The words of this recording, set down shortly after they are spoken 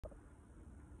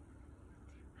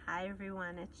Hi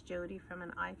everyone, it's Jody from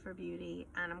An Eye for Beauty,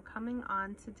 and I'm coming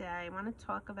on today. I want to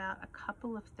talk about a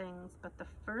couple of things, but the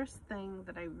first thing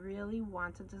that I really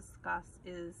want to discuss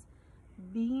is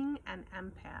being an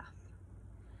empath.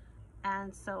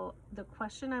 And so the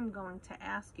question I'm going to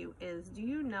ask you is, do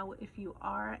you know if you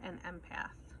are an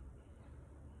empath?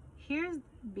 Here's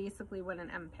basically what an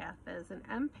empath is. An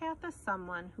empath is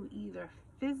someone who either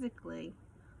physically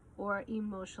or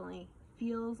emotionally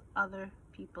feels other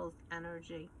people's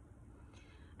energy.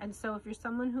 And so if you're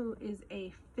someone who is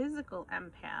a physical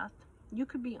empath, you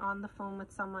could be on the phone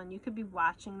with someone, you could be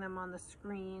watching them on the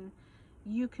screen,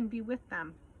 you can be with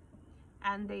them,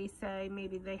 and they say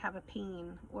maybe they have a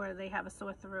pain, or they have a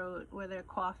sore throat, or they're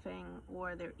coughing,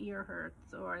 or their ear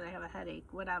hurts, or they have a headache,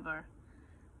 whatever,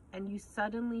 and you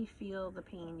suddenly feel the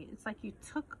pain. It's like you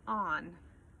took on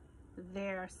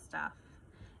their stuff.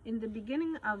 In the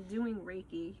beginning of doing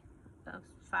Reiki,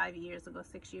 5 years ago,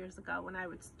 6 years ago, when I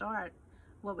would start,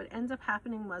 what would end up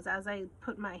happening was, as I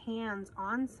put my hands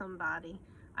on somebody,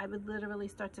 I would literally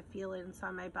start to feel it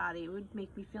inside my body. It would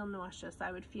make me feel nauseous.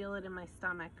 I would feel it in my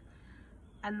stomach.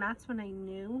 And that's when I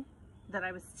knew that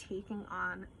I was taking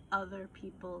on other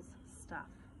people's stuff,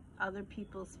 other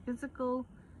people's physical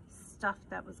stuff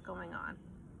that was going on.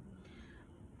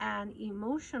 An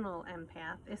emotional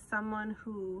empath is someone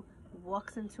who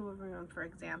walks into a room, for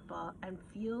example, and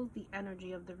feels the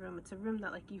energy of the room. It's a room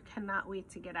that like you cannot wait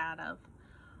to get out of.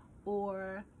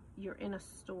 Or you're in a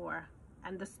store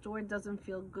and the store doesn't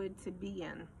feel good to be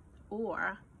in,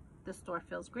 or the store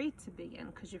feels great to be in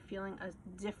because you're feeling a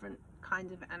different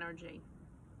kind of energy.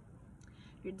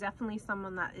 You're definitely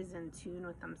someone that is in tune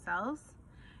with themselves.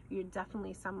 You're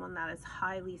definitely someone that is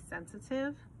highly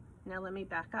sensitive. Now let me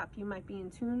back up. You might be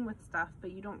in tune with stuff, but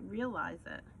you don't realize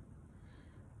it.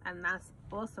 And that's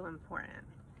also important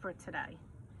for today.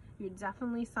 You're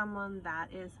definitely someone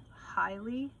that is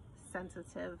highly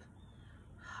sensitive,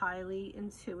 highly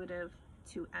intuitive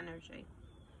to energy.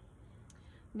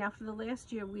 Now for the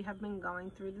last year, we have been going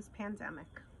through this pandemic.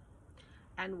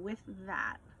 And with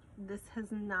that, this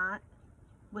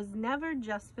was never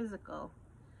just physical,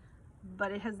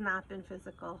 but it has not been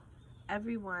physical.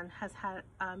 Everyone has had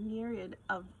a myriad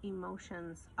of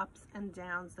emotions, ups and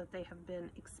downs that they have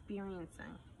been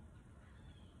experiencing.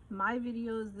 My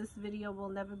videos, this video will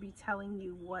never be telling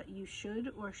you what you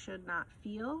should or should not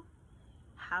feel,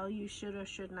 how you should or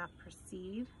should not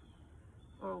proceed,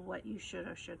 or what you should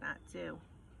or should not do.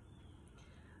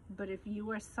 But if you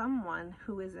are someone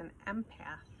who is an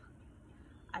empath,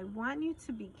 I want you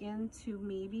to begin to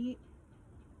maybe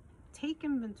take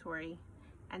inventory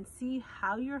and see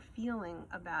how you're feeling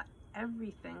about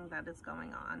everything that is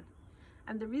going on.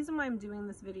 And the reason why I'm doing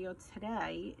this video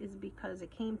today is because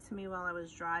it came to me while I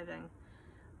was driving.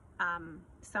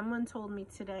 Someone told me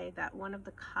today that one of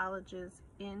the colleges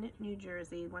in New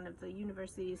Jersey, one of the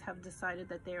universities, have decided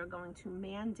that they are going to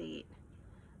mandate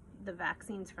the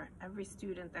vaccines for every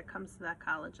student that comes to that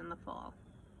college in the fall.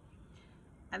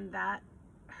 And that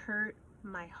hurt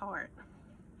my heart.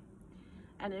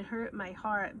 And it hurt my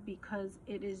heart because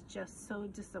it is just so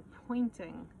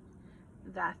disappointing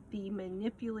that the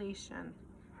manipulation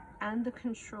and the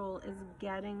control is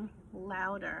getting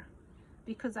louder.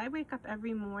 Because I wake up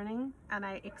every morning and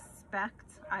I expect,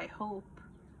 I hope,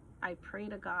 I pray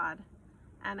to God,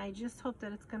 and I just hope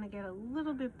that it's going to get a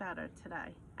little bit better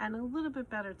today and a little bit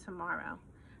better tomorrow.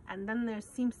 And then there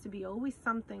seems to be always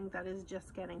something that is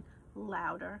just getting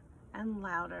louder and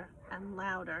louder and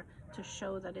louder to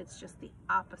show that it's just the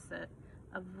opposite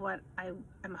of what I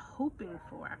am hoping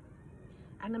for.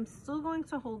 And I'm still going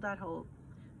to hold that hope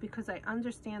because I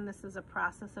understand this is a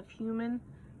process of human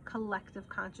collective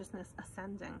consciousness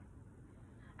ascending.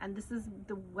 And this is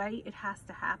the way it has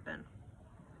to happen.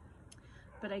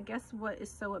 But I guess what is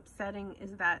so upsetting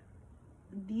is that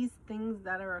these things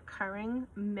that are occurring,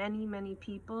 many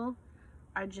people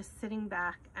are just sitting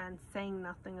back and saying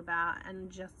nothing about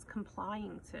and just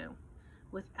complying to,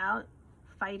 without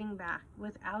fighting back,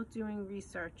 without doing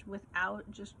research, without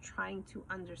just trying to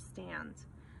understand.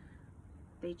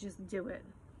 They just do it.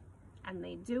 And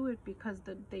they do it because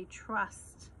they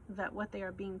trust that what they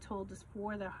are being told is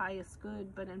for their highest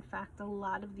good, but in fact a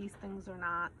lot of these things are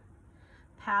not.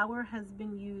 Power has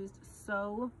been used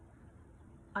so,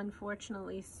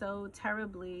 unfortunately, so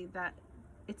terribly that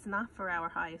it's not for our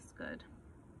highest good.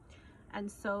 And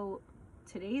so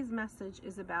today's message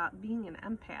is about being an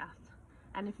empath.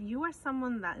 And if you are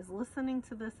someone that is listening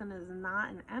to this and is not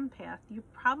an empath, you're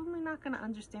probably not going to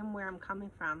understand where I'm coming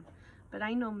from. But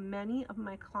I know many of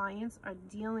my clients are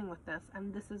dealing with this,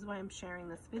 and this is why I'm sharing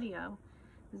this video,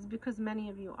 is because many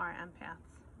of you are empaths.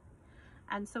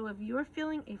 And so if you're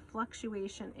feeling a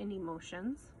fluctuation in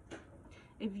emotions,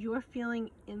 If you're feeling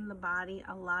in the body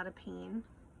a lot of pain,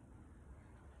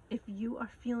 if you are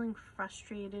feeling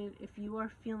frustrated, if you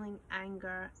are feeling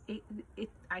anger,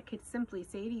 I could simply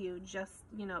say to you, just,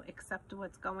 accept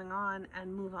what's going on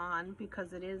and move on,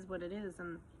 because it is what it is,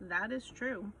 and that is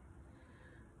true.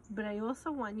 But I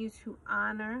also want you to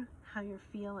honor how you're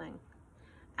feeling.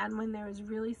 And when there is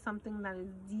really something that is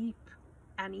deep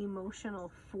and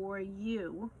emotional for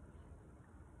you,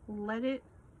 let it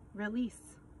release.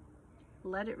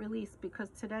 Let it release, because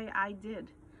today I did.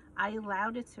 I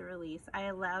allowed it to release. I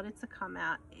allowed it to come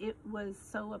out. It was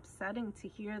so upsetting to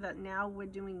hear that now we're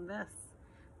doing this.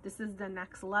 This is the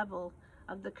next level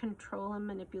of the control and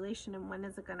manipulation, and when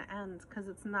is it going to end? Because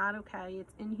it's not okay.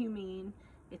 It's inhumane.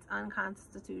 It's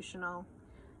unconstitutional.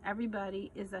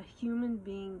 Everybody is a human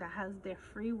being that has their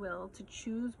free will to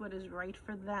choose what is right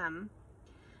for them.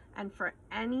 And for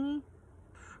any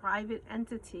private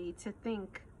entity to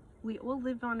think, we all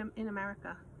live in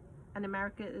America, and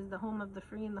America is the home of the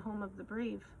free and the home of the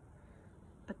brave.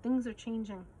 But things are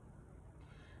changing.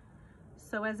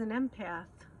 So as an empath,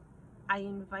 I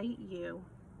invite you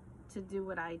to do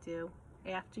what I do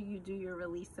after you do your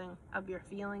releasing of your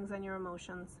feelings and your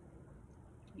emotions.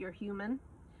 You're human.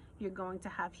 You're going to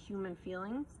have human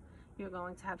feelings. You're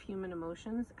going to have human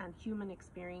emotions and human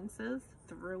experiences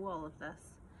through all of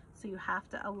this. So you have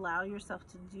to allow yourself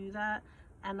to do that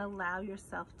and allow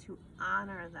yourself to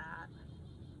honor that.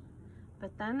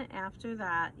 But then after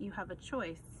that, you have a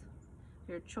choice.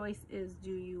 Your choice is,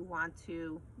 do you want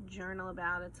to journal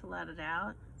about it to let it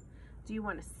out? Do you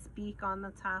want to speak on the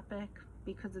topic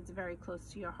because it's very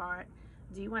close to your heart?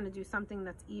 Do you want to do something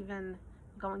that's even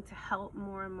going to help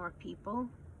more and more people?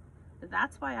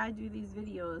 That's why I do these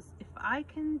videos. If I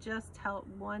can just help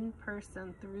one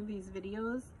person through these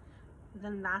videos,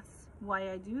 then that's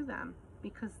why I do them,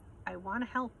 because I want to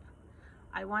help.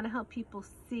 I want to help people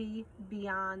see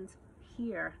beyond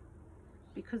here,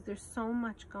 because there's so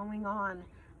much going on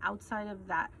outside of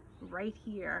that right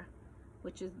here,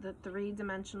 which is the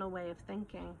three-dimensional way of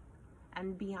thinking,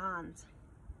 and beyond.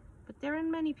 But there are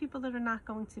many people that are not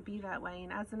going to be that way,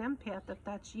 and as an empath, if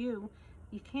that's you,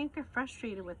 you can't get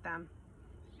frustrated with them,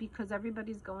 because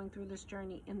everybody's going through this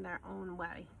journey in their own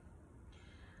way.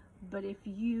 But if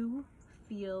you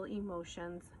feel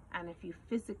emotions, and if you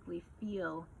physically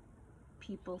feel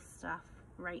people's stuff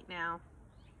right now,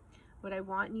 what I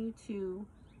want you to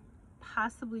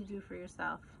possibly do for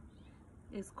yourself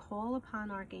is call upon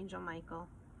Archangel Michael.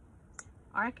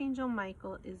 Archangel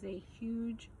Michael is a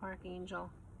huge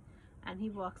archangel, and he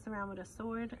walks around with a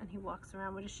sword, and he walks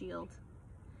around with a shield.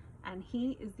 And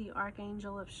he is the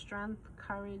archangel of strength,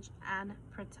 courage, and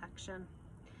protection.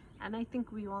 And I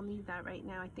think we all need that right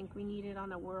now. I think we need it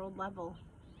on a world level.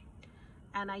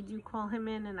 And I do call him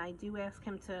in, and I do ask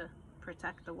him to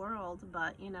protect the world,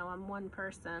 but I'm one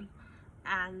person,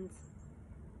 and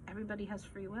everybody has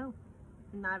free will.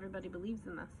 Not everybody believes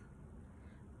in this.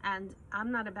 And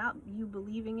I'm not about you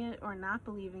believing it or not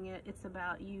believing it. It's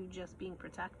about you just being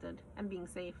protected and being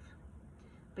safe.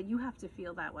 But you have to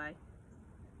feel that way.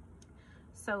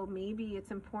 So maybe it's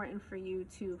important for you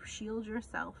to shield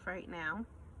yourself right now,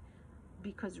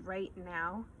 because right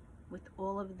now, with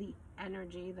all of the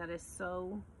energy that is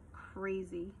so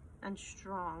crazy and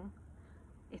strong,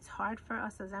 it's hard for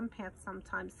us as empaths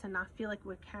sometimes to not feel like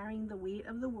we're carrying the weight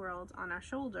of the world on our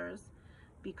shoulders,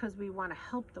 because we want to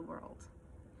help the world.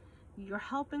 You're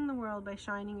helping the world by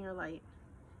shining your light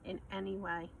in any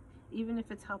way, even if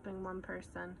it's helping one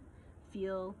person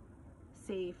feel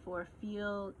safe or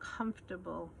feel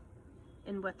comfortable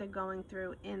in what they're going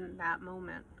through in that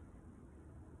moment.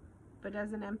 But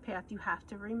as an empath, you have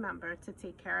to remember to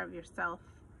take care of yourself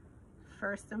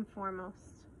first and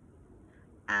foremost.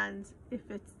 And if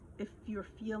you're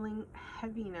feeling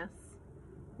heaviness,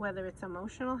 whether it's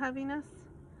emotional heaviness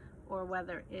or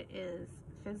whether it is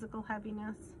physical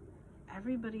heaviness,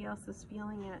 everybody else is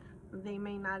feeling it. They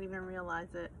may not even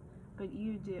realize it, but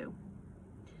you do.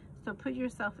 So put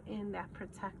yourself in that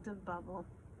protective bubble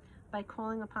by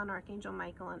calling upon Archangel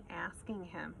Michael and asking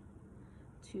him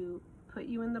to put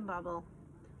you in the bubble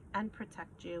and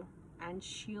protect you and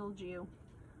shield you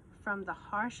from the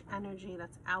harsh energy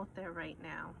that's out there right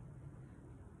now.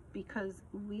 Because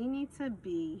we need to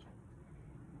be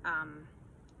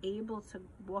able to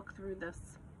walk through this,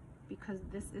 because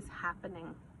this is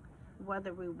happening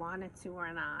whether we want it to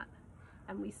or not.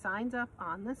 And we signed up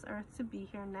on this earth to be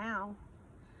here now.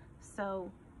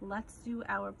 So let's do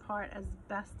our part as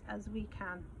best as we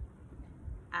can,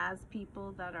 as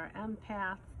people that are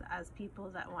empaths, as people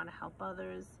that want to help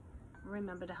others.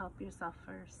 Remember to help yourself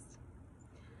first.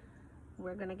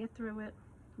 We're going to get through it.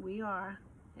 We are.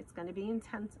 It's going to be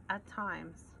intense at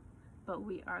times, but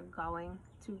we are going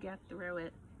to get through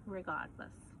it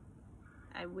regardless.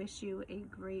 I wish you a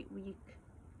great week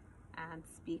and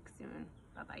speak soon.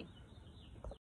 Bye-bye.